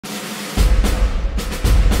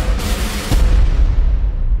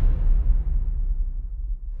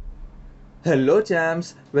Hello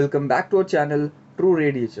champs, welcome back to our channel True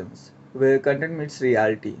Radiations, where content meets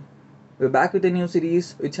reality. We're back with a new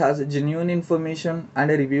series which has genuine information and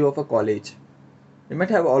a review of a college. You might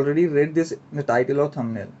have already read this in the title or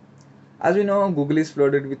thumbnail. As we know, Google is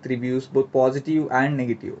flooded with reviews, both positive and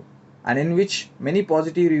negative, and in which many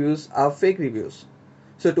positive reviews are fake reviews.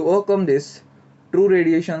 So to overcome this, True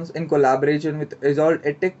Radiations in collaboration with Resolved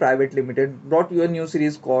EdTech Private Limited brought you a new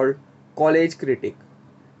series called College Critic.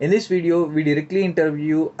 In this video, we directly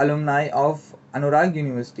interview alumni of Anurag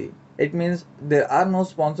University. It means there are no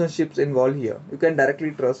sponsorships involved here. You can directly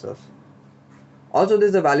trust us. Also, there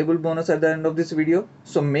is a valuable bonus at the end of this video,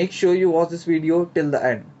 so make sure you watch this video till the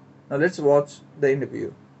end. Now let's watch the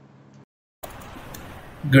interview.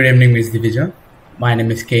 Good evening, Ms. Divija. My name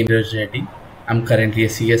is Anurag Reddy. I'm currently a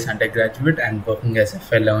CS undergraduate and working as a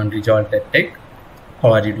fellow on Resolved EdTech.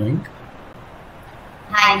 How are you doing?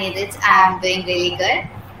 Hi Neeraj, I'm doing really good.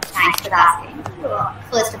 Thanks for asking.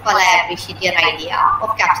 First of all, I appreciate your idea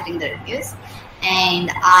of capturing the reviews.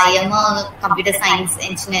 And I am a computer science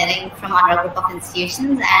engineering from Anurag Group of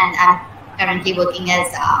Institutions, and I'm currently working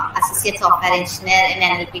as associate software engineer in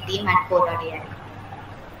NLP team at Core.ai.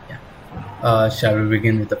 Shall we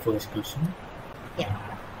begin with the first question? Yeah.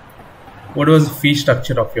 What was the fee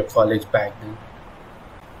structure of your college back then?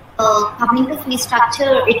 Coming to fee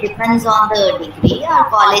structure, it depends on the degree. Our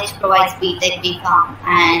college provides BTech, BCom,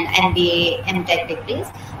 and MBA, MTech degrees.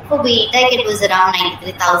 For BTech, it was around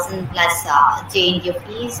 93,000 plus JNU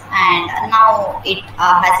fees, and now it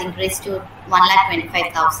has increased to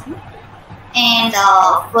 1,25,000. And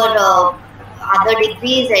for other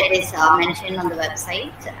degrees, it is mentioned on the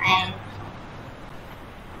website. And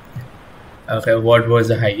Okay, what was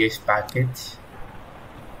the highest package?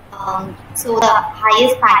 So the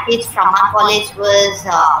highest package from our college was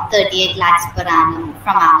 38 lakhs per annum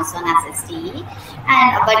from Amazon as STE,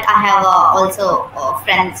 but I have also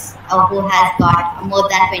friends who has got more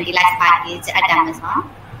than 20 lakh package at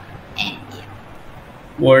Amazon. And yeah.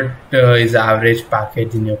 What is the average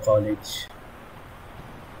package in your college?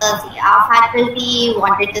 Our faculty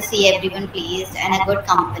wanted to see everyone pleased and a good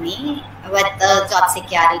company with job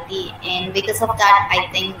security, and because of that,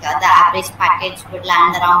 I think the average package would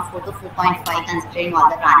land around 4 to 4.5 considering all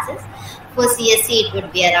the branches. For CSC, it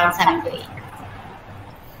would be around 7 to 8.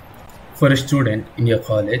 For a student in your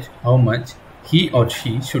college, how much he or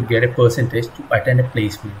she should get a percentage to attend a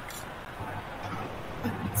placement?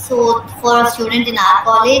 So for a student in our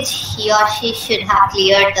college, he or she should have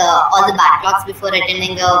cleared all the backlogs before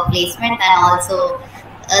attending a placement, and also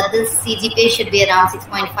the CGPA should be around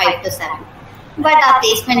 6.5 to 7. But our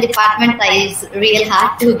placement department tries real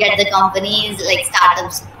hard to get the companies like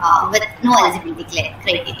startups with no eligibility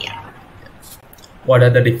criteria. What are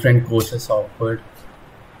the different courses offered?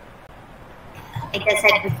 Like I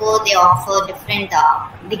said before, they offer different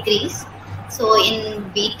degrees. So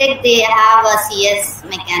in BTech, they have a CS,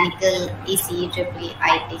 Mechanical, ECE, EEE,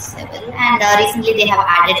 IT, Civil, and recently they have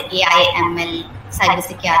added AI, ML,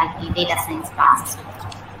 Cybersecurity, Data Science branches.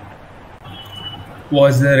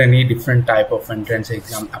 Was there any different type of entrance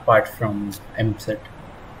exam apart from EAMCET?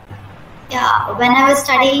 Yeah, when I was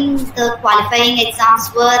studying, the qualifying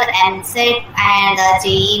exams were EAMCET and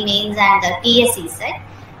JEE Mains and EAMCET.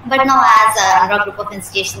 But now, as Anurag Group of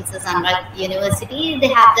Institutions is Anurag University, they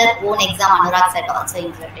have their own exam, Anurag Set, also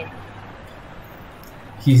included.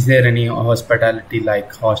 Is there any hospitality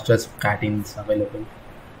like hostels, canteens available?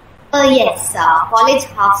 Yes, college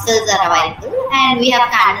hostels are available, and we have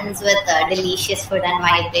canteens with delicious food and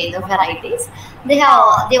wide range of varieties. They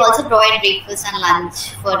also provide breakfast and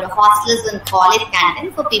lunch for hostels and college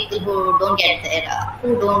canteen for people who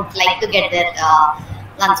don't like to get their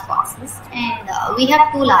lunch boxes. And we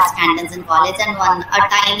have 2 large canteens in college and a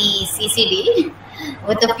tiny CCD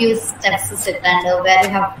with a few steps to sit under, where we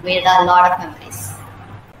have made a lot of memories.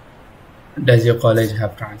 Does your college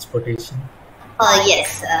have transportation?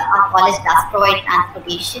 Yes, our college does provide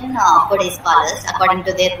transportation for day scholars according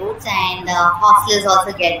to their routes, and hostelers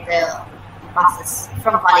also get the buses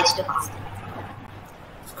from college to hostel.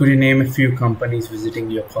 Could you name a few companies visiting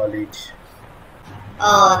your college?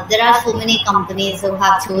 There are so many companies who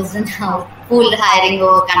have chosen pooled hiring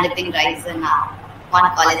over conducting drives in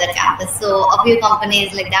one college or campus. So a few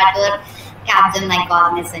companies like that were Capgemini,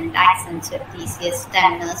 Cognizant, Accenture, TCS,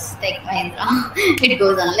 Temenos, Tech Mahindra. It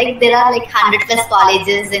goes on. Like there are like 100 plus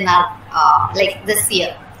colleges in our like this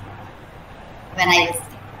year when I was.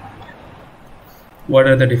 What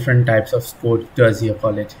are the different types of sports does your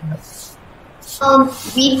college have?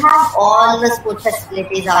 We have all the sports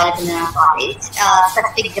facilities available in our college.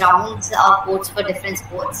 Specific grounds or courts for different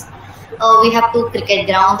sports. We have two cricket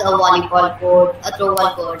grounds, a volleyball court, a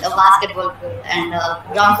throwball court, a basketball court, and a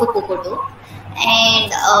ground for coco.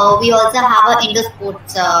 And we also have an indoor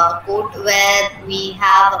sports court where we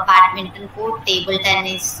have a badminton court, table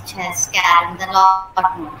tennis, chess, caroms, and a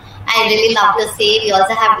lot more. I really love to say we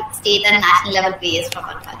also have state and national level players from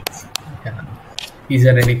our college. Yeah. Is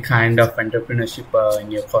there any kind of entrepreneurship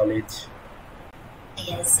in your college?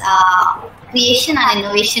 Yes, creation and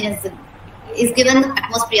innovation is given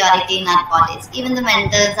utmost priority in our college. Even the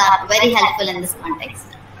mentors are very helpful in this context.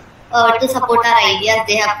 To support our ideas,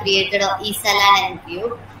 they have created a ECEL and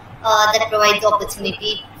NPO that provides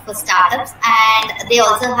opportunity for startups, and they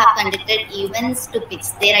also have conducted events to pitch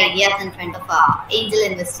their ideas in front of angel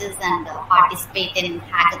investors and participate in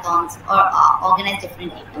hackathons or organize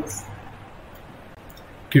different events.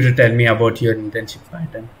 Could you tell me about your internship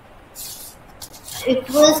pattern? It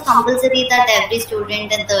was compulsory that every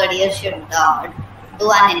student in third year should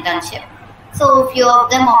do an internship. So few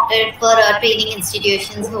of them opted for training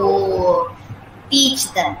institutions who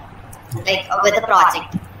teach them, like with a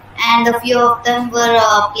project, and a few of them were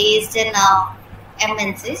placed in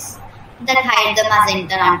MNCs that hired them as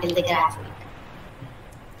intern until they graduate.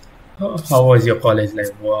 How was your college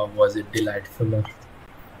life? Was it delightful?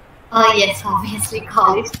 Yes, obviously,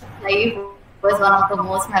 college life was one of the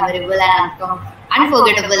most memorable and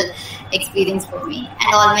unforgettable experience for me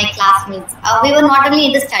and all my classmates. We were not only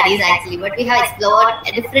into studies actually, but we have explored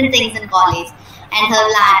different things in college and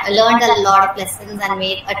have learned a lot of lessons and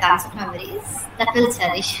made a tons of memories that will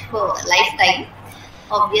cherish for a lifetime.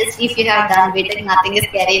 Obviously, if you have done better, nothing is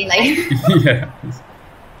scary in life.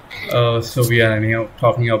 Yeah. So we are now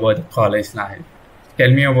talking about the college life.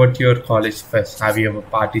 Tell me about your college fest. Have you ever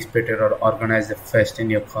participated or organized a fest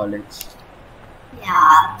in your college?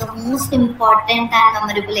 Yeah, the most important and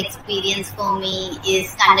memorable experience for me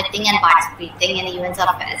is conducting and participating in events or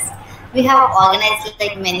fest. We have organized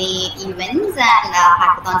like many events and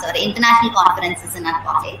hackathons or international conferences in our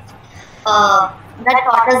college. That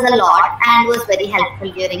taught us a lot and was very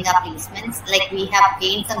helpful during our placements. Like we have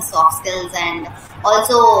gained some soft skills, and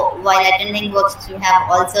also while attending works, we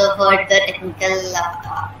have also heard the technical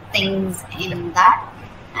things in that.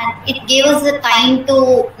 And it gave us the time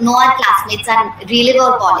to know our classmates and relive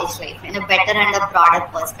our college life in a better and a broader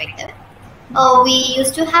perspective. We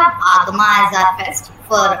used to have Agama as our fest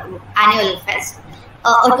for annual fest,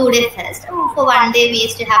 a 2-day fest. For one day we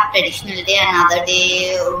used to have traditional day, another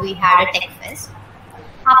day we had a tech fest.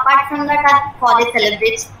 Apart from that, our college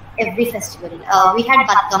celebrates every festival. We had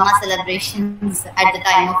Batkama celebrations at the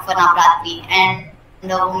time of Navratri and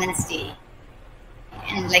Women's Day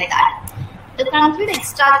and like that. To conclude,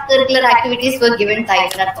 extracurricular activities were given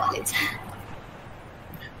time in our college.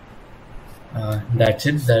 That's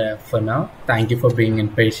it for now. Thank you for being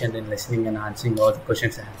patient and listening and answering all the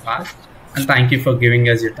questions I have asked. And thank you for giving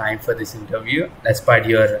us your time for this interview despite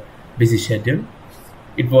your busy schedule.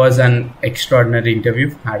 It was an extraordinary interview.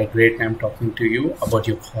 Had a great time talking to you about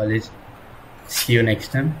your college. See you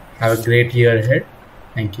next time. Have a great year ahead.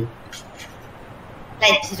 Thank you.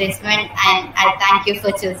 Pledge Resmond, and I thank you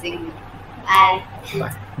for choosing me. Bye.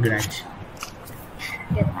 Bye. Good night.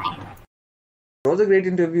 Good night. It was a great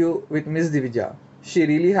interview with Miss Divija. She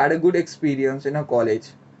really had a good experience in her college.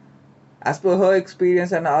 As per her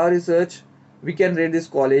experience and our research, we can rate this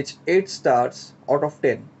college 8 stars out of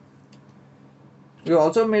 10. We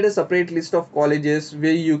also made a separate list of colleges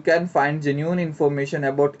where you can find genuine information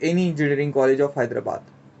about any engineering college of Hyderabad.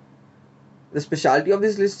 The specialty of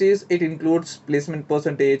this list is it includes placement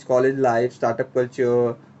percentage, college life, startup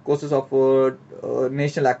culture, courses offered,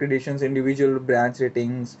 national accreditations, individual branch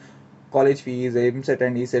ratings, college fees, EAMCET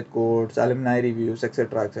and ECET codes, alumni reviews,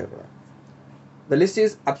 etc. etc. The list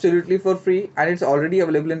is absolutely for free and it's already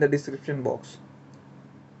available in the description box.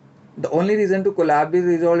 The only reason to collab with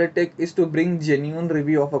Result EdTech is to bring genuine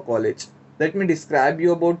review of a college. Let me describe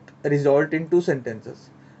you about Result in 2 sentences.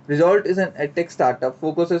 Result is an EdTech startup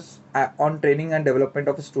focuses on training and development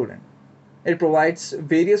of a student. It provides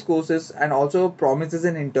various courses and also promises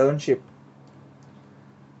an internship.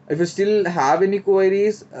 If you still have any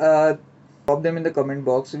queries, drop them in the comment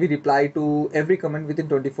box. We reply to every comment within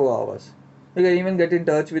 24 hours. You can even get in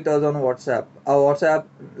touch with us on WhatsApp. Our WhatsApp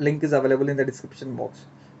link is available in the description box.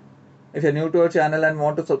 If you're new to our channel and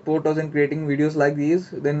want to support us in creating videos like these,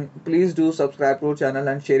 then please do subscribe to our channel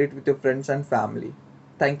and share it with your friends and family.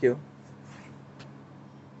 Thank you.